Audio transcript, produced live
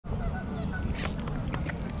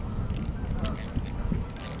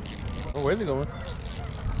Oh, where's he going?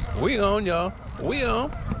 We on, y'all. We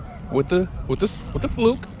on with the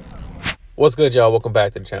fluke. What's good, y'all? Welcome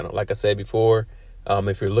back to the channel. Like I said before,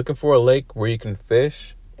 if you're looking for a lake where you can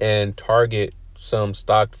fish and target some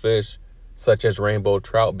stocked fish such as rainbow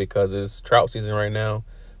trout, because it's trout season right now.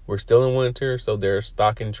 We're still in winter, so they're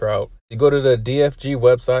stocking trout. You go to the DFG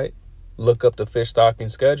website, look up the fish stocking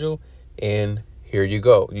schedule, and here you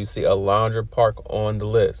go. You see Alondra Park on the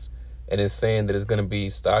list, and it's saying that it's going to be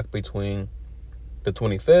stocked between the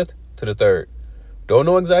 25th to the 3rd. Don't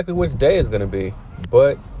know exactly which day it's going to be,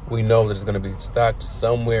 but we know that it's going to be stocked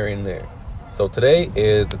somewhere in there. So today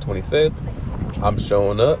is the 25th. I'm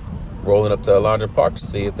showing up, rolling up to Alondra Park to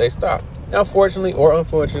see if they stock. Now, fortunately or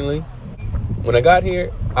unfortunately, when I got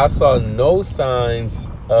here, I saw no signs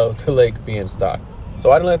of the lake being stocked.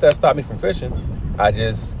 So I didn't let that stop me from fishing.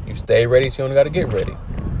 You stay ready till you only got to get ready.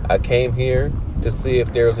 I came here to see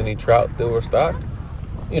if there was any trout that were stocked.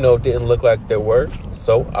 Didn't look like there were.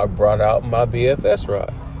 So I brought out my BFS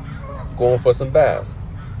rod, going for some bass.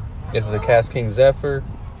 This is a Cast King Zephyr.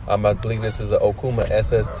 I believe this is an Okuma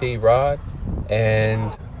SST rod,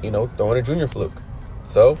 and throwing a junior fluke.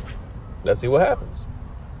 So let's see what happens.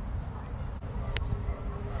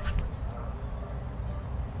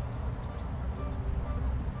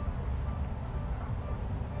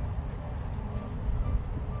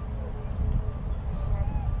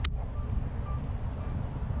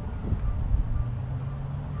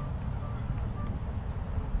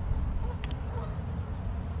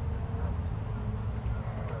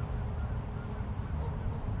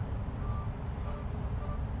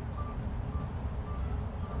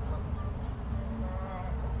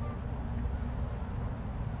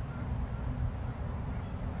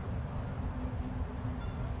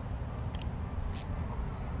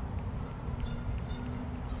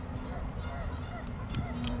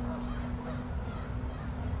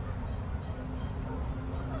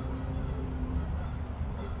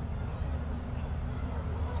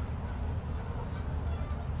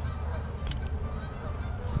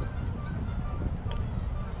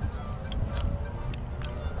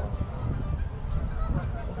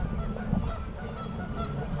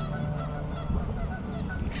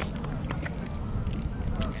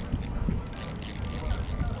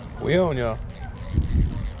 We on, y'all.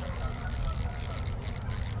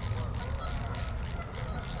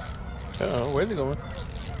 Where's he going?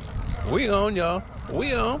 We on, y'all.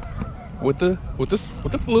 We on with the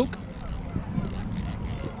fluke.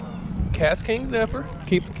 Cast King Zephyr.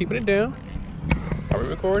 Keeping it down. Are we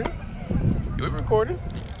recording? You recording?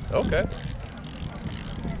 Okay.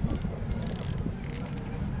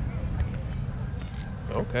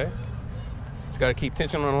 Okay. Just gotta keep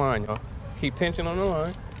tension on the line, y'all. Keep tension on the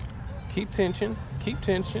line. Keep tension. Keep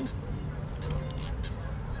tension.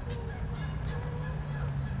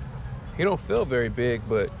 He don't feel very big,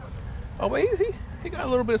 but wait, he got a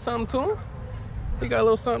little bit of something to him. He got a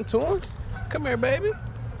little something to him. Come here, baby.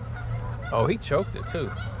 Oh, he choked it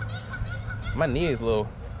too. My knee is a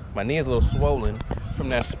little swollen from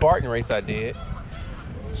that Spartan race I did.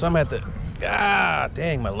 So I'm at the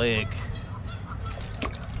dang, my leg.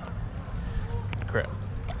 Crap.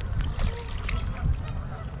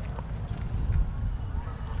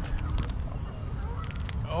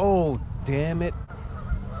 Oh, damn it.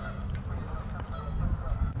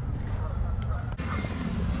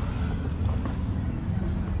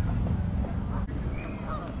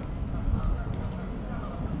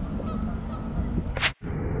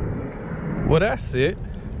 Well, that's it.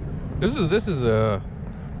 This is a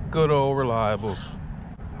good old reliable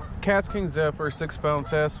Cast King Zephyr 6-pound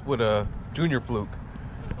test with a junior fluke.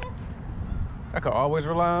 I can always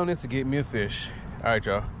rely on this to get me a fish. All right,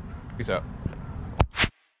 y'all. Peace out.